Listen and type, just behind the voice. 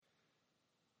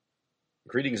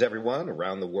Greetings, everyone,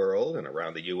 around the world and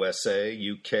around the USA,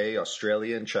 UK,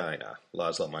 Australia, and China.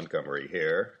 Laszlo Montgomery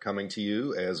here, coming to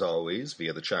you, as always,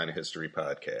 via the China History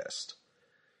Podcast.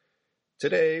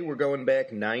 Today, we're going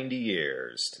back 90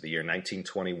 years to the year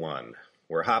 1921.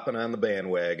 We're hopping on the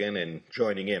bandwagon and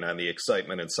joining in on the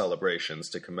excitement and celebrations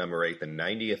to commemorate the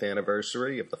 90th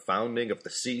anniversary of the founding of the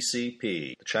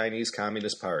CCP, the Chinese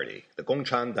Communist Party, the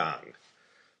Gongchandang,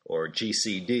 or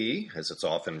GCD, as it's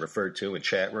often referred to in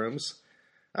chat rooms.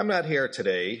 I'm not here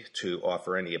today to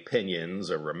offer any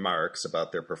opinions or remarks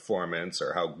about their performance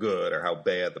or how good or how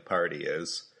bad the party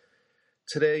is.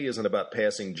 Today isn't about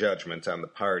passing judgment on the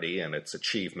party and its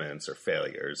achievements or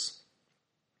failures.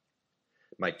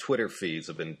 My Twitter feeds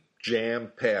have been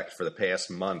jam-packed for the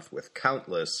past month with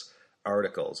countless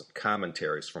articles and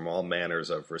commentaries from all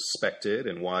manners of respected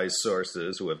and wise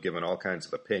sources who have given all kinds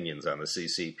of opinions on the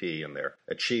CCP and their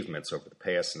achievements over the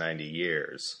past 90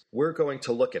 years. We're going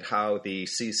to look at how the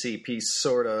CCP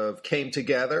sort of came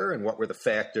together and what were the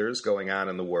factors going on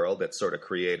in the world that sort of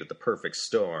created the perfect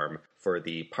storm for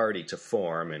the party to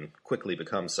form and quickly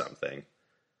become something.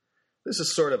 This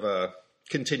is sort of a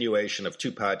continuation of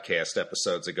two podcast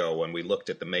episodes ago when we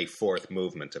looked at the May 4th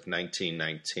movement of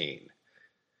 1919.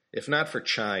 If not for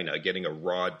China getting a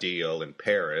raw deal in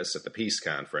Paris at the peace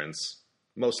conference,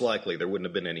 most likely there wouldn't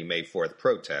have been any May 4th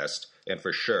protest, and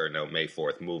for sure no May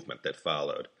 4th movement that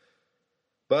followed.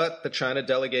 But the China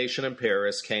delegation in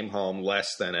Paris came home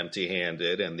less than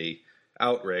empty-handed, and the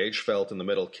outrage felt in the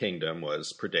Middle Kingdom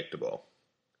was predictable.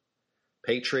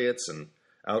 Patriots and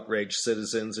outraged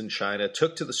citizens in China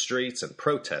took to the streets and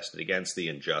protested against the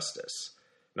injustice.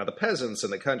 Now, the peasants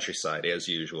in the countryside, as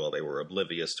usual, they were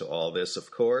oblivious to all this,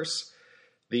 of course.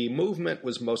 The movement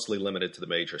was mostly limited to the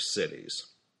major cities,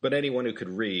 but anyone who could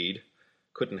read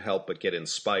couldn't help but get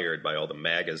inspired by all the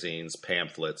magazines,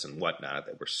 pamphlets, and whatnot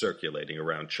that were circulating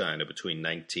around China between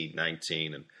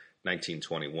 1919 and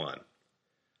 1921.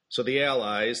 So the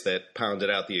Allies that pounded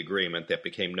out the agreement that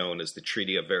became known as the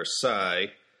Treaty of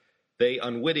Versailles, they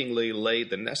unwittingly laid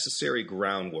the necessary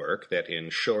groundwork that, in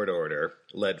short order,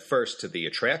 led first to the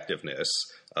attractiveness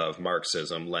of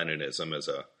Marxism, Leninism as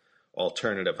an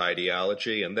alternative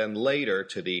ideology, and then later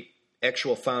to the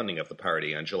actual founding of the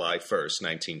party on July 1st,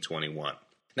 1921.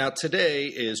 Now, today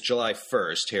is July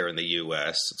 1st here in the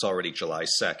U.S. It's already July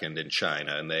 2nd in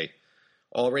China, and they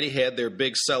already had their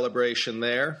big celebration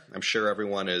there. I'm sure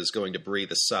everyone is going to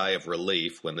breathe a sigh of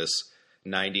relief when this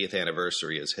 90th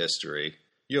anniversary is history.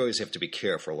 You always have to be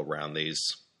careful around these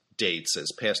dates,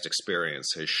 as past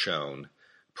experience has shown.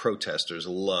 Protesters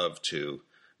love to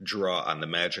draw on the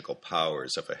magical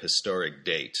powers of a historic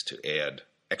date to add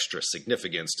extra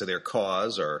significance to their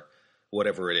cause or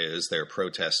whatever it is they're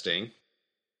protesting.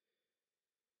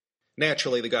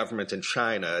 Naturally, the government in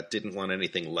China didn't want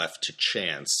anything left to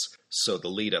chance, so the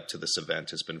lead up to this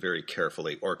event has been very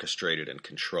carefully orchestrated and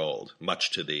controlled, much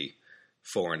to the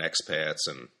foreign expats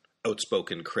and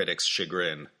outspoken critics'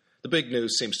 chagrin. The big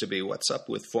news seems to be what's up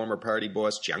with former party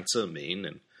boss Jiang Zemin,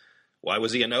 and why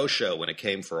was he a no-show when it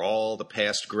came for all the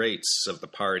past greats of the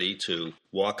party to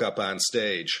walk up on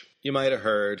stage? You might have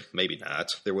heard, maybe not,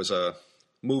 there was a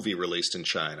movie released in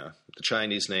China. The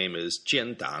Chinese name is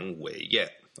Jiandang Wei Ye,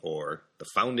 or The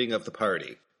Founding of the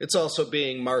Party. It's also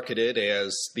being marketed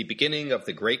as the beginning of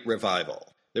the Great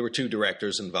Revival. There were two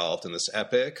directors involved in this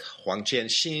epic, Huang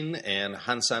Jianxin and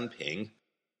Han Sanping.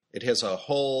 It has a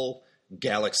whole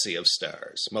galaxy of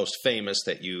stars. Most famous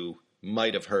that you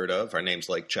might have heard of are names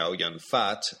like Chow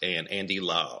Yun-fat and Andy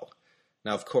Lau.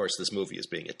 Now, of course, this movie is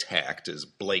being attacked as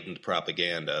blatant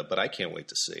propaganda, but I can't wait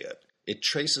to see it. It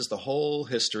traces the whole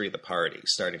history of the party,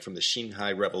 starting from the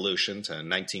Xinhai Revolution to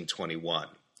 1921.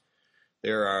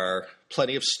 There are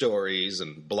plenty of stories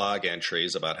and blog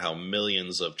entries about how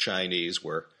millions of Chinese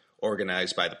were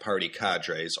organized by the party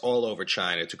cadres all over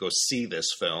China to go see this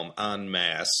film en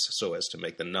masse so as to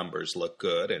make the numbers look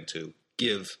good and to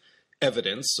give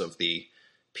evidence of the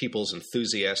people's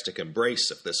enthusiastic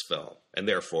embrace of this film, and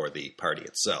therefore the party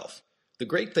itself. The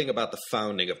great thing about the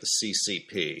founding of the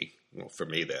CCP, well, for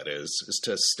me that is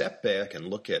to step back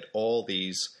and look at all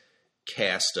these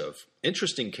cast of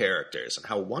interesting characters and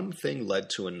how one thing led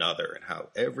to another and how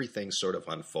everything sort of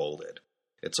unfolded.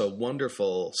 It's a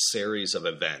wonderful series of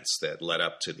events that led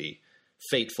up to the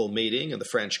fateful meeting in the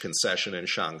French concession in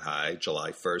Shanghai, July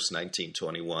 1st,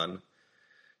 1921.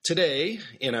 Today,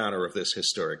 in honor of this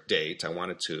historic date, I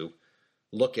wanted to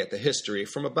look at the history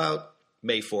from about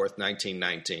May 4th,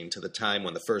 1919, to the time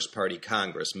when the First Party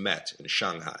Congress met in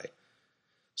Shanghai.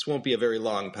 This won't be a very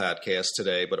long podcast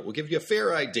today, but it will give you a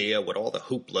fair idea what all the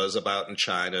hoopla is about in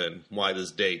China and why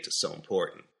this date is so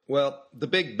important. Well, the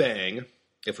Big Bang,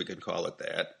 if we could call it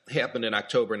that, happened in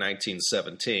October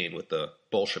 1917 with the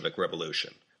Bolshevik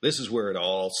Revolution. This is where it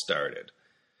all started.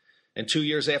 And 2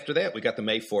 years after that, we got the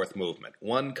May 4th movement.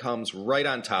 One comes right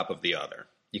on top of the other.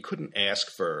 You couldn't ask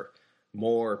for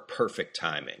more perfect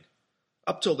timing.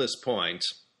 Up till this point,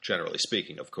 generally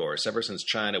speaking, of course, ever since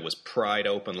China was pried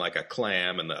open like a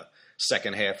clam in the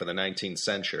second half of the 19th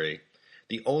century,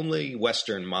 the only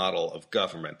Western model of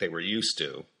government they were used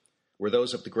to were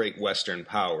those of the great Western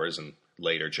powers and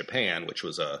later Japan, which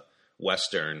was a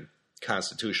Western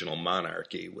constitutional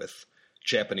monarchy with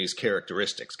Japanese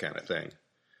characteristics kind of thing.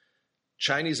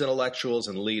 Chinese intellectuals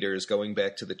and leaders going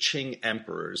back to the Qing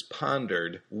emperors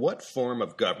pondered what form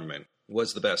of government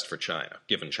was the best for China,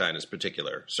 given China's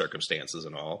particular circumstances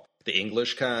and all. The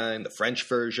English kind, the French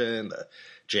version, the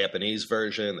Japanese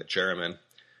version, the German.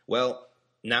 Well,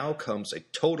 now comes a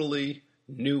totally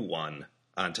new one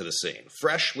onto the scene,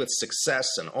 fresh with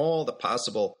success and all the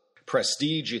possible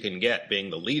prestige you can get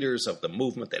being the leaders of the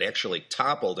movement that actually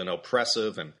toppled an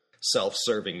oppressive and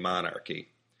self-serving monarchy.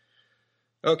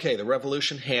 Okay, the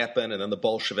revolution happened, and then the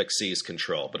Bolsheviks seized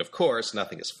control. But of course,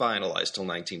 nothing is finalized till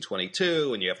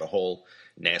 1922, and you have the whole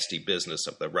nasty business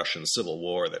of the Russian Civil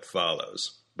War that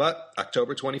follows. But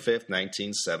October 25th,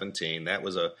 1917, that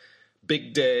was a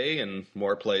big day in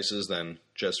more places than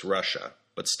just Russia.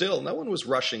 But still, no one was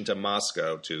rushing to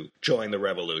Moscow to join the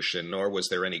revolution, nor was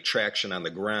there any traction on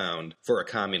the ground for a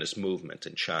communist movement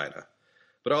in China.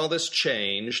 But all this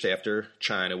changed after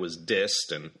China was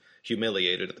dissed and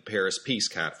humiliated at the Paris Peace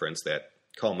Conference that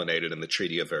culminated in the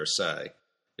Treaty of Versailles.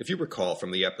 If you recall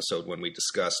from the episode when we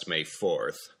discussed May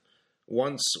 4th,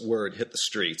 once word hit the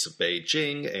streets of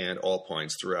Beijing and all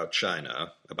points throughout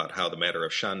China about how the matter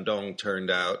of Shandong turned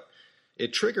out,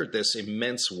 it triggered this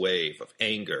immense wave of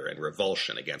anger and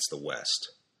revulsion against the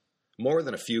West. More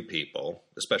than a few people,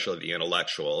 especially the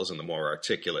intellectuals and the more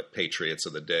articulate patriots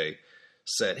of the day,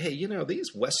 said, hey,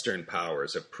 these Western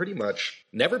powers have pretty much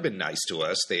never been nice to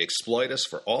us. They exploit us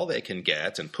for all they can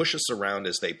get and push us around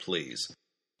as they please.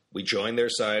 We joined their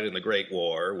side in the Great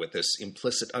War with this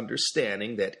implicit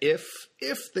understanding that if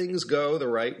things go the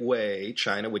right way,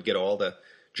 China would get all the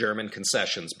German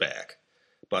concessions back.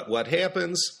 But what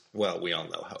happens? Well, we all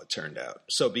know how it turned out.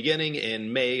 So beginning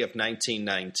in May of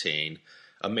 1919,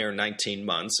 a mere 19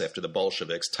 months after the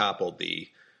Bolsheviks toppled the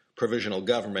provisional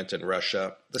government in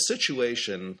Russia, the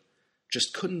situation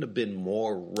just couldn't have been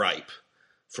more ripe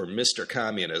for Mr.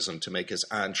 Communism to make his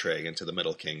entree into the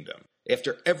Middle Kingdom.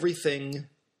 After everything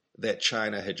that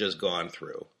China had just gone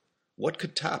through, what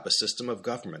could top a system of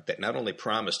government that not only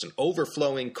promised an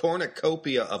overflowing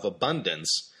cornucopia of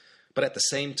abundance, but at the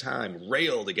same time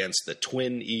railed against the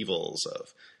twin evils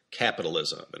of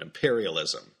capitalism and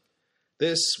imperialism?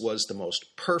 This was the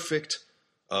most perfect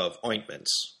of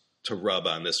ointments to rub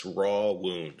on this raw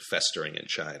wound festering in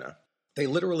China. They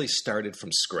literally started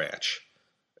from scratch.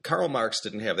 Karl Marx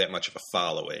didn't have that much of a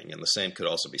following, and the same could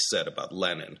also be said about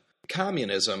Lenin.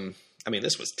 Communism,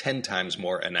 this was 10 times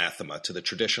more anathema to the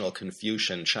traditional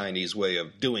Confucian Chinese way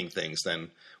of doing things than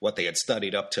what they had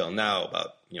studied up till now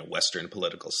about, Western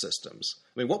political systems.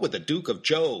 What would the Duke of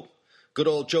Zhou, good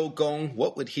old Zhou Gong,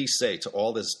 what would he say to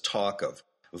all this talk of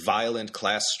violent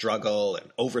class struggle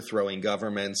and overthrowing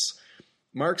governments?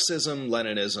 Marxism,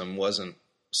 Leninism wasn't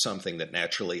something that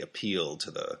naturally appealed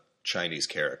to the Chinese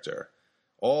character.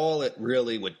 All it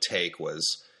really would take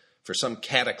was for some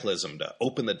cataclysm to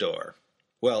open the door.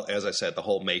 Well, as I said, the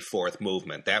whole May 4th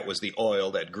movement, that was the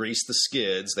oil that greased the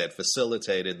skids that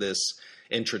facilitated this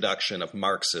introduction of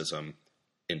Marxism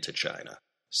into China.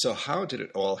 So how did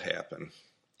it all happen?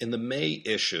 In the May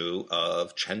issue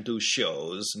of Chen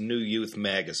Duxiu's New Youth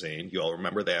magazine, you all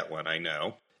remember that one, I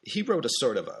know, he wrote a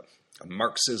sort of a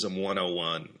Marxism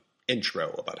 101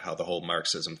 intro about how the whole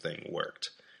Marxism thing worked.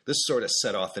 This sort of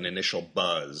set off an initial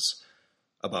buzz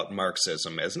about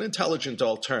Marxism as an intelligent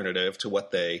alternative to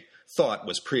what they thought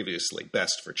was previously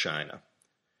best for China.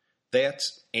 That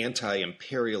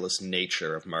anti-imperialist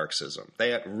nature of Marxism,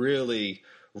 that really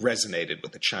resonated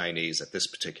with the Chinese at this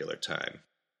particular time.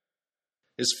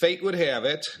 As fate would have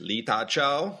it, Li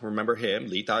Dazhao, remember him,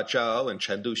 Li Dazhao and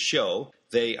Chen Duxiu,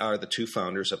 they are the two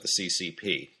founders of the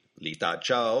CCP. Li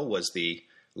Dazhao was the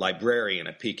librarian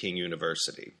at Peking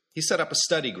University. He set up a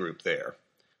study group there.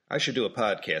 I should do a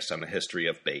podcast on the history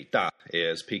of Beida,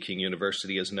 as Peking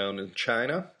University is known in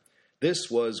China.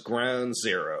 This was ground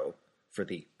zero for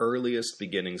the earliest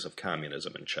beginnings of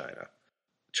communism in China.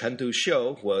 Chen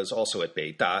Duxiu was also at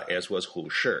Beida, as was Hu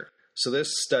Shi. So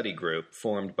this study group,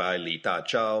 formed by Li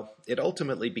Dazhao, it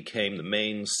ultimately became the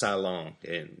main salon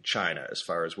in China as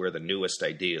far as where the newest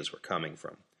ideas were coming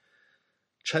from.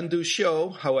 Chen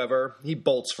Duxiu, however, he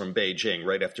bolts from Beijing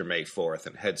right after May 4th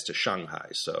and heads to Shanghai.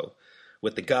 So,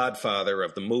 with the godfather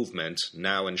of the movement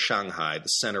now in Shanghai, the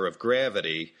center of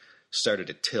gravity started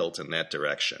to tilt in that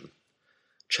direction.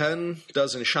 Chen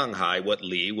does in Shanghai what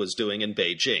Li was doing in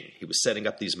Beijing. He was setting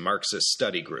up these Marxist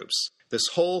study groups. This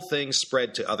whole thing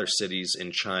spread to other cities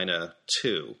in China,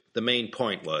 too. The main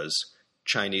point was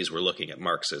Chinese were looking at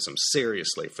Marxism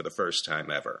seriously for the first time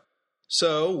ever.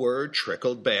 So word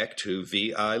trickled back to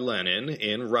V.I. Lenin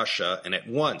in Russia, and at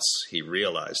once he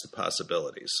realized the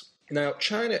possibilities. Now,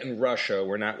 China and Russia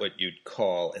were not what you'd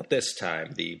call, at this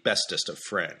time, the bestest of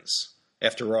friends.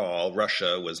 After all,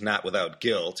 Russia was not without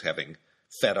guilt, having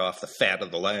fed off the fat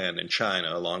of the land in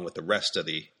China along with the rest of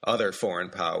the other foreign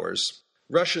powers.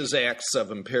 Russia's acts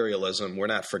of imperialism were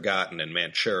not forgotten in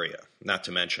Manchuria, not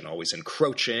to mention always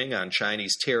encroaching on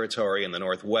Chinese territory in the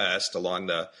northwest along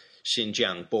the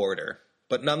Xinjiang border.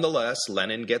 But nonetheless,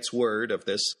 Lenin gets word of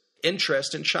this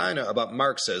interest in China about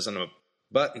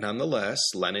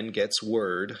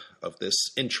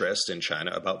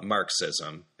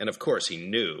Marxism. And of course he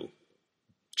knew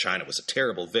China was a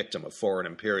terrible victim of foreign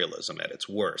imperialism at its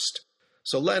worst.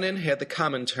 So Lenin had the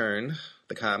Comintern,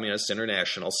 the Communist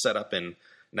International, set up in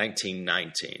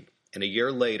 1919. And a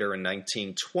year later, in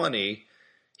 1920,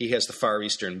 he has the Far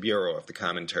Eastern Bureau of the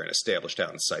Comintern established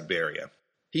out in Siberia.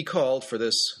 He called for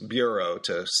this bureau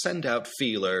to send out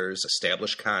feelers,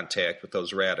 establish contact with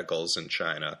those radicals in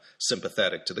China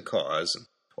sympathetic to the cause, and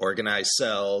organize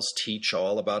cells, teach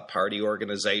all about party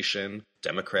organization,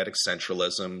 democratic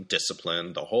centralism,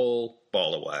 discipline, the whole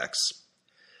ball of wax.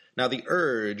 Now, the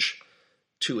urge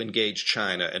to engage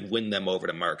China and win them over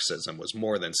to Marxism was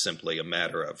more than simply a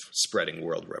matter of spreading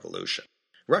world revolution.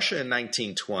 Russia in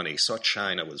 1920 saw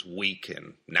China was weak,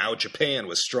 and now Japan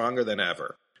was stronger than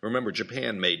ever. Remember,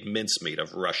 Japan made mincemeat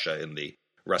of Russia in the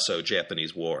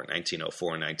Russo-Japanese War in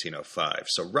 1904-1905.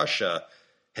 So Russia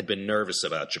had been nervous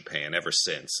about Japan ever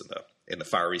since in the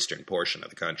far eastern portion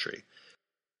of the country.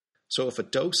 So if a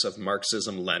dose of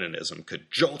Marxism-Leninism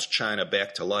could jolt China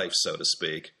back to life, so to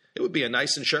speak, it would be a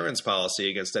nice insurance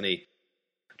policy against any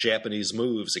Japanese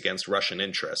moves against Russian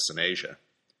interests in Asia.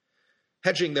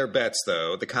 Hedging their bets,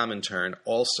 though, the Comintern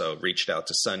also reached out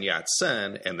to Sun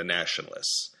Yat-sen and the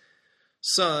Nationalists.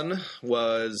 Sun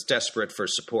was desperate for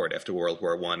support after World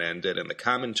War I ended, and the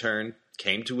Comintern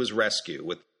came to his rescue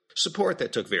with support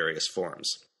that took various forms.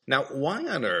 Now, why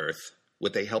on earth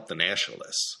would they help the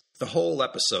Nationalists? The whole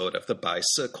episode of the Baise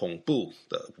Kongbu,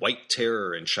 the White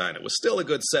Terror in China, was still a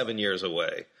good 7 years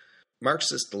away.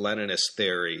 Marxist-Leninist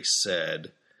theory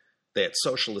said that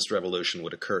socialist revolution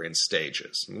would occur in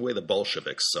stages. And the way the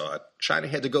Bolsheviks saw it, China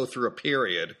had to go through a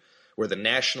period where the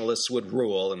Nationalists would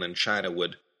rule, and then China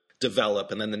would develop,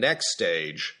 and then the next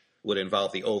stage would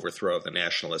involve the overthrow of the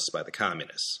Nationalists by the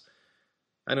Communists.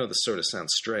 I know this sort of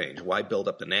sounds strange. Why build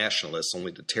up the Nationalists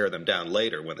only to tear them down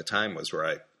later when the time was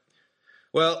right?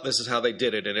 Well, this is how they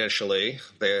did it initially.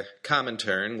 The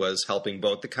Comintern was helping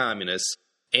both the Communists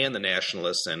and the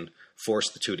Nationalists and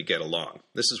forced the two to get along.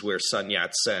 This is where Sun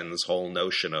Yat-sen's whole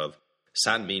notion of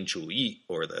Sanminjuyi,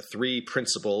 or the three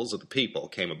principles of the people,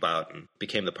 came about and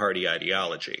became the party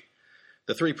ideology.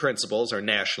 The three principles are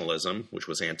nationalism, which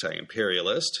was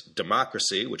anti-imperialist,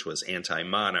 democracy, which was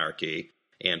anti-monarchy,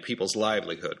 and people's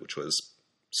livelihood, which was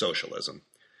socialism.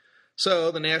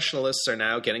 So the nationalists are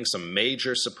now getting some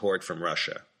major support from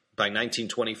Russia. By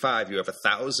 1925, you have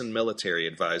 1,000 military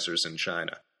advisors in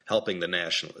China, helping the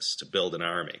nationalists to build an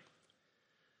army.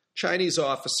 Chinese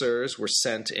officers were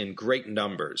sent in great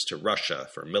numbers to Russia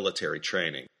for military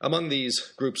training. Among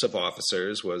these groups of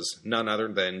officers was none other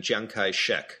than Chiang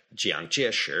Kai-shek, Jiang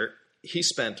Jieshi. He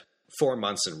spent 4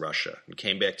 months in Russia and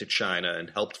came back to China and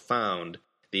helped found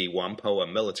the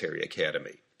Whampoa Military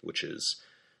Academy, which is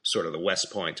sort of the West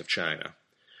Point of China.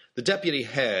 The deputy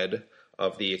head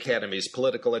of the academy's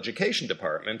political education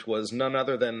department was none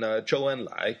other than Zhou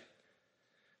Enlai.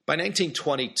 By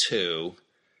 1922,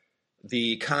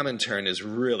 the Comintern is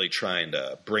really trying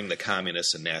to bring the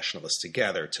communists and nationalists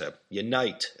together to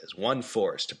unite as one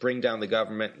force, to bring down the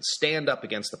government and stand up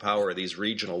against the power of these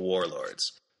regional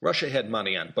warlords. Russia had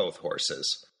money on both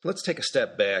horses. Let's take a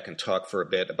step back and talk for a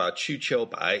bit about Chu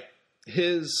Qiubai.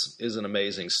 His is an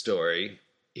amazing story.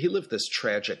 He lived this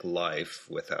tragic life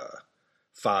with a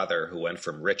father who went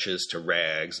from riches to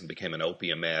rags and became an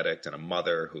opium addict, and a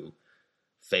mother who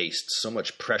faced so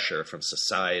much pressure from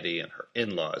society and her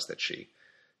in-laws that she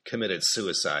committed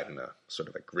suicide in a sort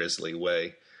of a grisly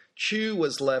way. Chu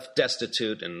was left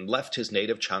destitute and left his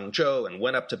native Changzhou and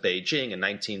went up to Beijing in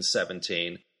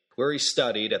 1917, where he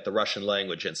studied at the Russian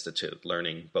Language Institute,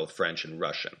 learning both French and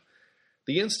Russian.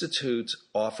 The institute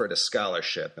offered a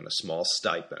scholarship and a small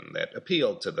stipend that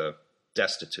appealed to the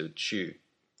destitute Chu.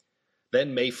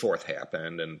 Then May 4th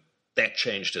happened, and that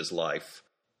changed his life,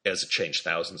 as it changed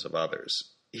thousands of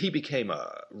others. He became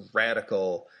a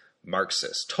radical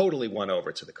Marxist, totally won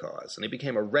over to the cause, and he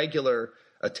became a regular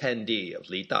attendee of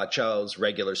Li Daqiao's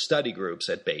regular study groups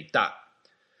at Beida.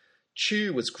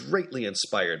 Chu was greatly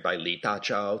inspired by Li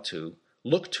Daqiao to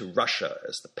look to Russia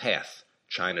as the path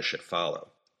China should follow.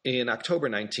 In October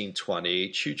 1920,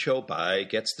 Chu Qiubai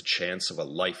gets the chance of a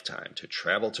lifetime to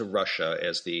travel to Russia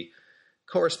as the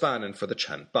correspondent for the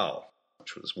Chenbao,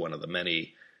 which was one of the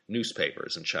many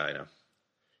newspapers in China.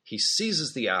 He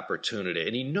seizes the opportunity,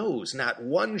 and he knows not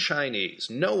one Chinese,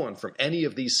 no one from any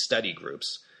of these study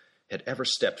groups, had ever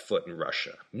stepped foot in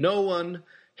Russia. No one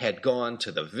had gone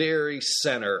to the very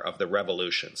center of the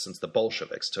revolution since the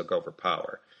Bolsheviks took over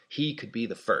power. He could be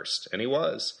the first, and he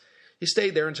was. He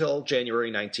stayed there until January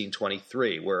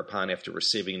 1923, whereupon, after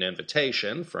receiving an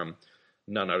invitation from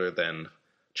none other than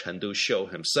Chen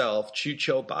Duxiu himself, Chu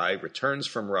Qiubai returns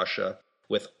from Russia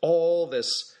with all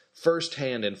this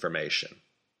first-hand information.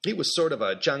 He was sort of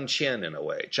a Zhang Qian in a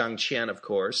way. Zhang Qian, of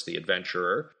course, the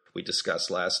adventurer we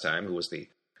discussed last time, who was the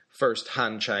first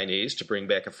Han Chinese to bring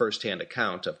back a first-hand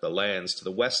account of the lands to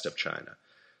the west of China.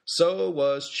 So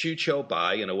was Chu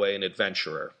Qiubai, in a way, an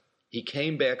adventurer. He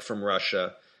came back from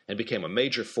Russia and became a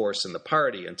major force in the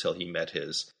party until he met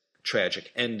his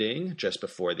tragic ending just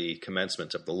before the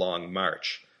commencement of the Long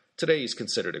March. Today he's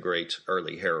considered a great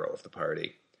early hero of the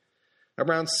party.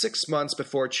 Around 6 months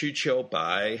before Chu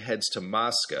Qiubai heads to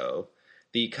Moscow,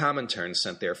 the Comintern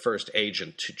sent their first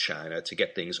agent to China to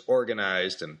get things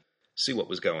organized and see what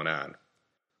was going on.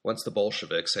 Once the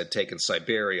Bolsheviks had taken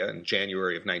Siberia in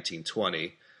January of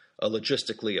 1920, a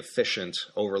logistically efficient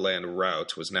overland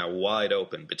route was now wide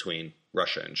open between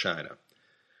Russia and China.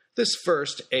 This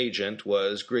first agent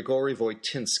was Grigory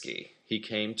Voitinsky. He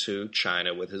came to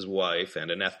China with his wife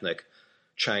and an ethnic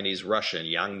Chinese-Russian,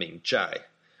 Yang Mingjai.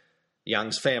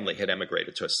 Yang's family had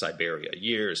emigrated to Siberia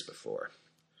years before.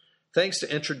 Thanks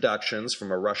to introductions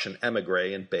from a Russian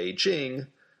emigre in Beijing,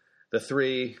 the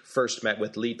three first met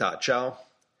with Li Daqiao.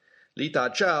 Li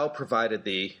Daqiao provided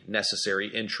the necessary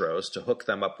intros to hook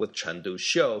them up with Chen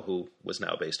Duxiu, who was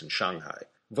now based in Shanghai.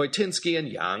 Voitinsky and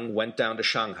Yang went down to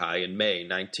Shanghai in May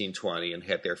 1920 and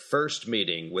had their first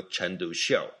meeting with Chen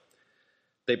Duxiu.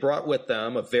 They brought with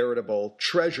them a veritable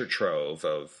treasure trove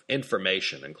of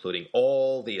information, including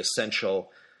all the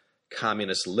essential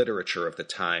communist literature of the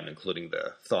time, including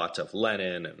the thought of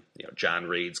Lenin and John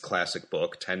Reed's classic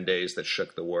book, 10 Days That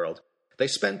Shook the World. They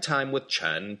spent time with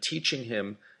Chen, teaching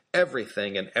him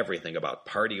everything about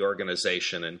party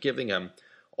organization and giving him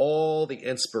all the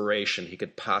inspiration he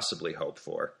could possibly hope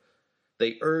for.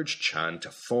 They urged Chen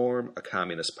to form a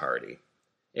communist party.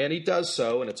 And he does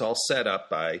so, and it's all set up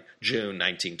by June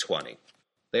 1920.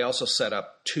 They also set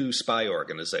up 2 spy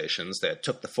organizations that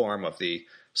took the form of the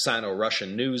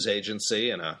Sino-Russian News Agency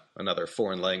and another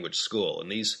foreign language school. And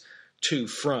these 2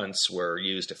 fronts were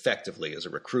used effectively as a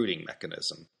recruiting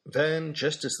mechanism. Then,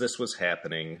 just as this was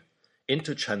happening,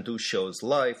 into Chen Duxiu's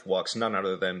life walks none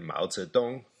other than Mao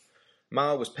Zedong.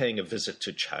 Mao was paying a visit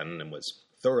to Chen and was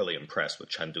thoroughly impressed with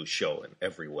Chen Duxiu in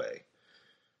every way.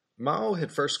 Mao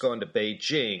had first gone to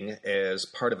Beijing as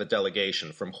part of a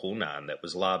delegation from Hunan that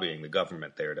was lobbying the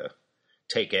government there to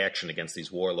take action against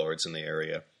these warlords in the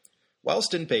area.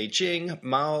 Whilst in Beijing,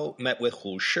 Mao met with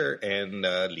Hu Shi and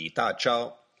Li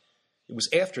Daqiao. It was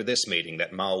after this meeting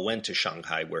that Mao went to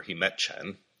Shanghai where he met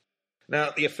Chen. Now,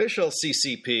 the official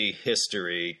CCP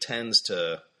history tends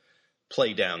to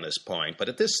play down this point, but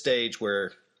at this stage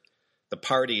where the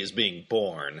party is being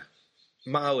born,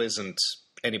 Mao isn't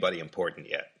anybody important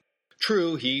yet.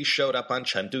 True, he showed up on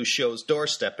Chen Duxiu's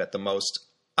doorstep at the most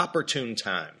opportune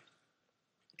time.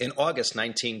 In August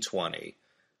 1920,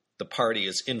 the party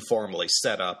is informally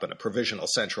set up and a provisional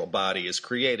central body is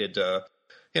created to,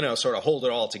 sort of hold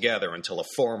it all together until a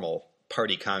formal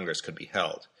party congress could be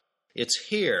held. It's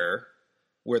here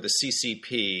where the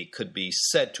CCP could be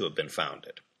said to have been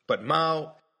founded. But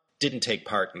Mao didn't take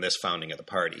part in this founding of the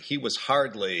party. He was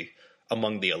hardly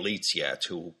among the elites yet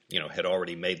who, had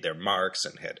already made their marks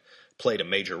and had played a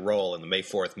major role in the May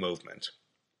 4th movement.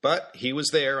 But he was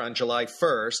there on July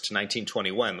 1st,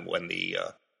 1921, when the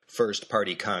First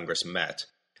Party Congress met.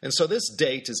 And so this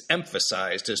date is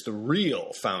emphasized as the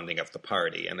real founding of the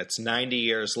party, and it's 90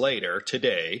 years later,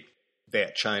 today,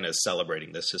 that China is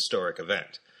celebrating this historic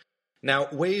event. Now,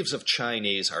 waves of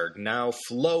Chinese are now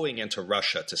flowing into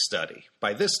Russia to study.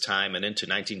 By this time and into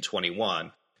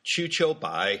 1921, Chu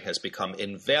Qiubai has become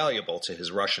invaluable to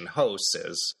his Russian hosts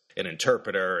as an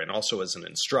interpreter and also as an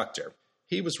instructor.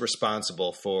 He was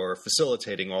responsible for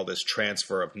facilitating all this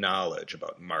transfer of knowledge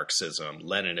about Marxism,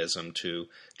 Leninism to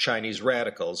Chinese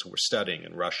radicals who were studying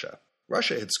in Russia.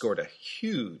 Russia had scored a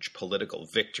huge political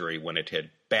victory when it had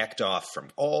backed off from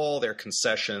all their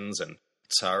concessions and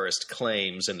Tsarist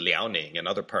claims in Liaoning and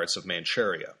other parts of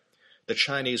Manchuria. The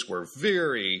Chinese were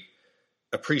very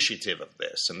appreciative of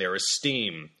this, and their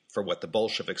esteem for what the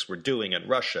Bolsheviks were doing in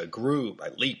Russia grew by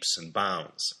leaps and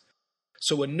bounds.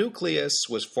 So a nucleus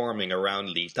was forming around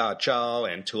Li Dazhao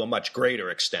and to a much greater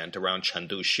extent around Chen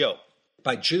Duxiu.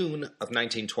 By June of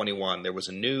 1921, there was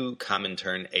a new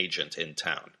Comintern agent in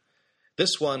town.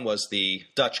 This one was the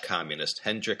Dutch communist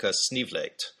Hendrika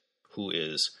Sneevliet, who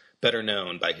is better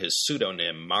known by his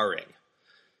pseudonym Maring.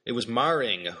 It was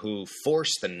Maring who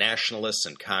forced the nationalists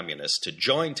and communists to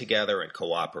join together and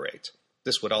cooperate.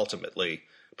 This would ultimately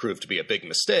prove to be a big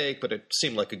mistake, but it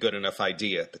seemed like a good enough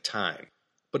idea at the time.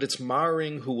 But it's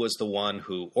Maring who was the one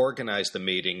who organized the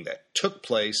meeting that took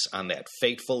place on that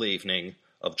fateful evening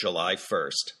of July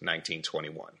 1st,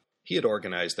 1921. He had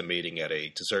organized the meeting at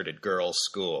a deserted girls'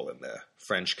 school in the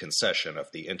French concession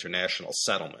of the International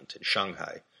Settlement in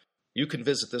Shanghai. You can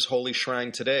visit this holy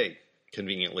shrine today,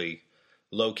 conveniently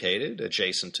located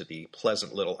adjacent to the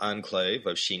pleasant little enclave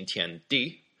of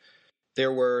Xintiandi.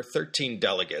 There were 13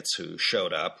 delegates who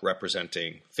showed up,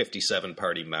 representing 57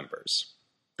 party members.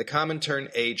 The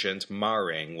Comintern agent,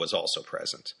 Maring, was also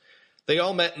present. They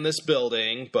all met in this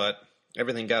building, but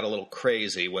everything got a little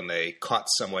crazy when they caught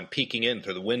someone peeking in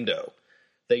through the window.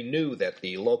 They knew that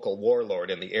the local warlord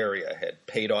in the area had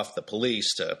paid off the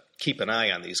police to keep an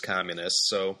eye on these communists,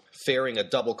 so fearing a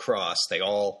double cross, they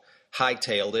all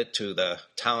hightailed it to the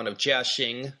town of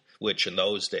Jiaxing, which in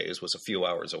those days was a few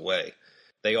hours away.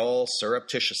 They all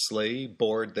surreptitiously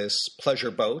boarded this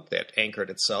pleasure boat that anchored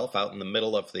itself out in the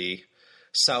middle of the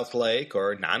South Lake,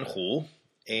 or Nanhu,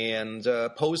 and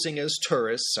posing as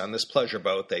tourists on this pleasure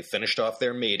boat, they finished off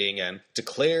their meeting and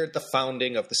declared the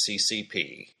founding of the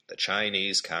CCP, the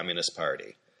Chinese Communist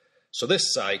Party. So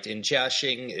this site in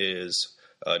Jiaxing is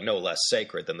no less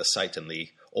sacred than the site in the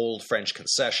old French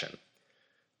concession.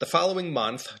 The following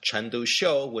month, Chen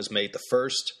Duxiu was made the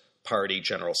first party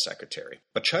general secretary.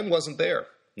 But Chen wasn't there.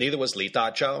 Neither was Li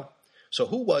Dazhao. So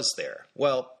who was there?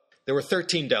 Well, there were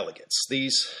 13 delegates.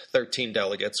 These 13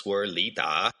 delegates were Li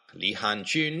Da, Li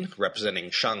Hanjun,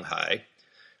 representing Shanghai,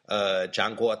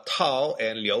 Zhang Guotao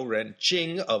and Liu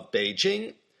Renjing of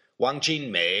Beijing, Wang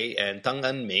Jinmei and Deng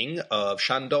Enming of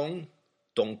Shandong,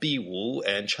 Dong Biwu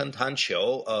and Chen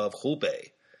Tanqiu of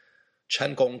Hubei,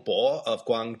 Chen Gongbo of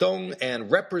Guangdong, and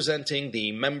representing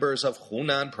the members of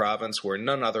Hunan province were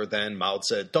none other than Mao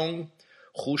Zedong,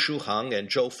 Hu Shuhang, and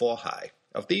Zhou Fohai.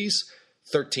 Of these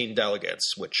 13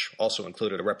 delegates, which also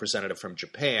included a representative from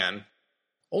Japan,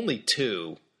 only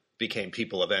 2 became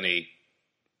people of any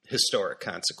historic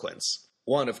consequence.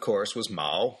 One, of course, was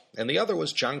Mao, and the other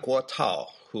was Zhang Guotao,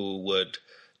 who would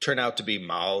turn out to be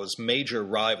Mao's major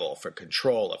rival for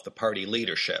control of the party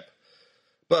leadership.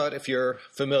 But if you're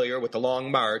familiar with the Long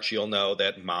March, you'll know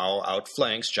that Mao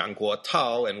outflanks Zhang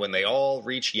Guotao, and when they all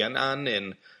reach Yan'an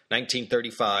in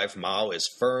 1935, Mao is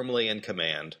firmly in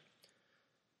command.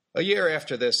 A year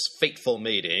after this fateful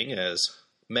meeting, as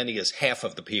many as half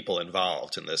of the people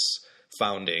involved in this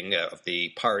founding of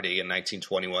the party in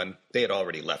 1921, they had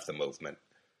already left the movement.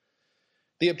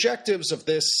 The objectives of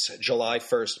this July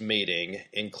 1st meeting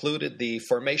included the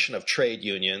formation of trade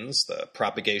unions, the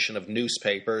propagation of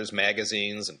newspapers,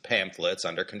 magazines, and pamphlets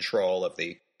under control of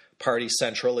the Party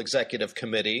Central Executive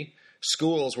Committee.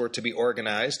 Schools were to be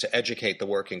organized to educate the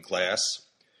working class.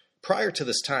 Prior to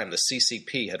this time, the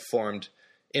CCP had formed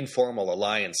informal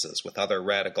alliances with other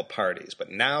radical parties,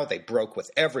 but now they broke with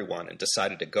everyone and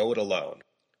decided to go it alone.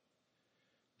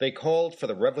 They called for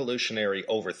the revolutionary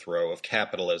overthrow of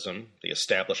capitalism, the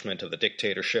establishment of the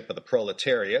dictatorship of the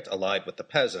proletariat allied with the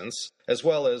peasants, as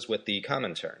well as with the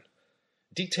Comintern.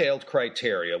 Detailed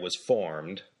criteria was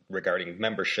formed regarding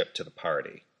membership to the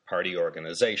party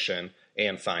organization,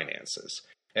 and finances.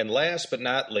 And last but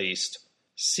not least,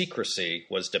 secrecy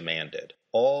was demanded.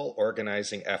 All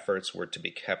organizing efforts were to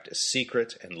be kept as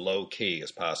secret and low-key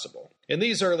as possible. In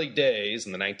these early days,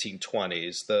 in the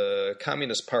 1920s, the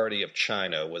Communist Party of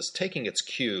China was taking its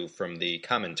cue from the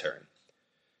Comintern.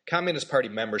 Communist Party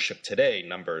membership today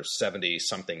numbers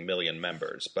 70-something million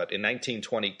members, but in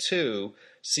 1922,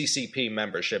 CCP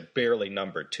membership barely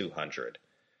numbered 200.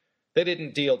 They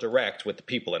didn't deal direct with the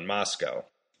people in Moscow.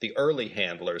 The early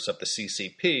handlers of the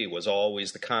CCP was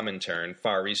always the Comintern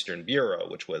Far Eastern Bureau,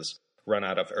 which was run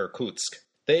out of Irkutsk.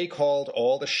 They called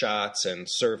all the shots and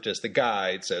served as the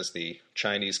guides as the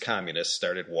Chinese communists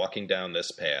started walking down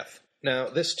this path. Now,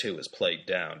 this too is played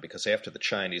down because after the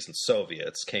Chinese and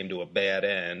Soviets came to a bad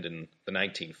end in the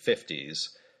 1950s,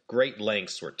 great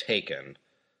lengths were taken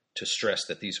to stress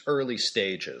that these early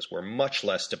stages were much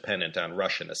less dependent on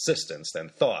Russian assistance than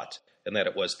thought, and that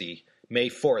it was the May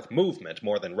 4th movement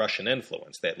more than Russian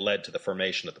influence that led to the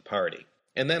formation of the party.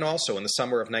 And then also in the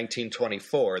summer of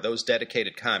 1924, those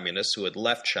dedicated communists who had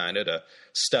left China to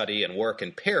study and work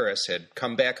in Paris had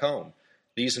come back home.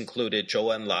 These included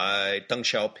Zhou Enlai, Deng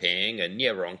Xiaoping, and Nie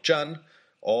Rongzhen,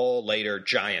 all later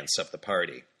giants of the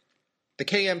party. The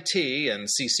KMT and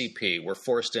CCP were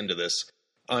forced into this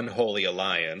unholy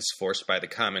alliance forced by the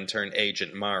Comintern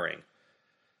agent Maring.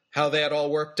 How that all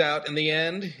worked out in the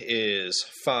end is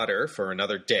fodder for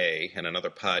another day and another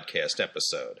podcast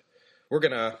episode. We're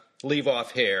going to leave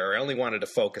off here. I only wanted to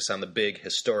focus on the big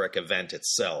historic event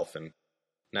itself and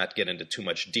not get into too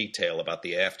much detail about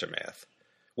the aftermath.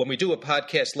 When we do a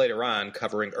podcast later on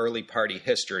covering early party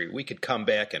history, we could come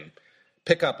back and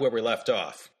pick up where we left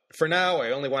off. For now,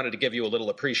 I only wanted to give you a little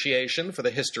appreciation for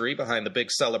the history behind the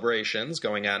big celebrations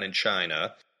going on in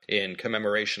China in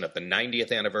commemoration of the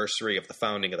 90th anniversary of the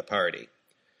founding of the party.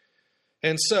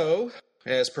 And so,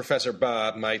 as Professor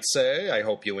Bob might say, I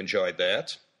hope you enjoyed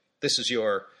that. This is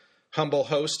your humble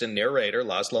host and narrator,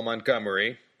 Laszlo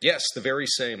Montgomery. Yes, the very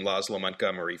same Laszlo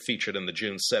Montgomery featured in the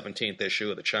June 17th issue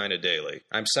of the China Daily.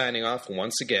 I'm signing off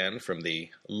once again from the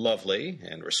lovely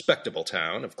and respectable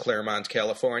town of Claremont,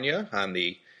 California, on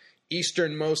the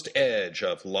easternmost edge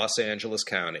of Los Angeles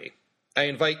County. I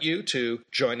invite you to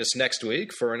join us next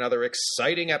week for another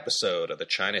exciting episode of the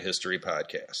China History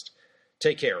Podcast.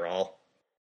 Take care, all.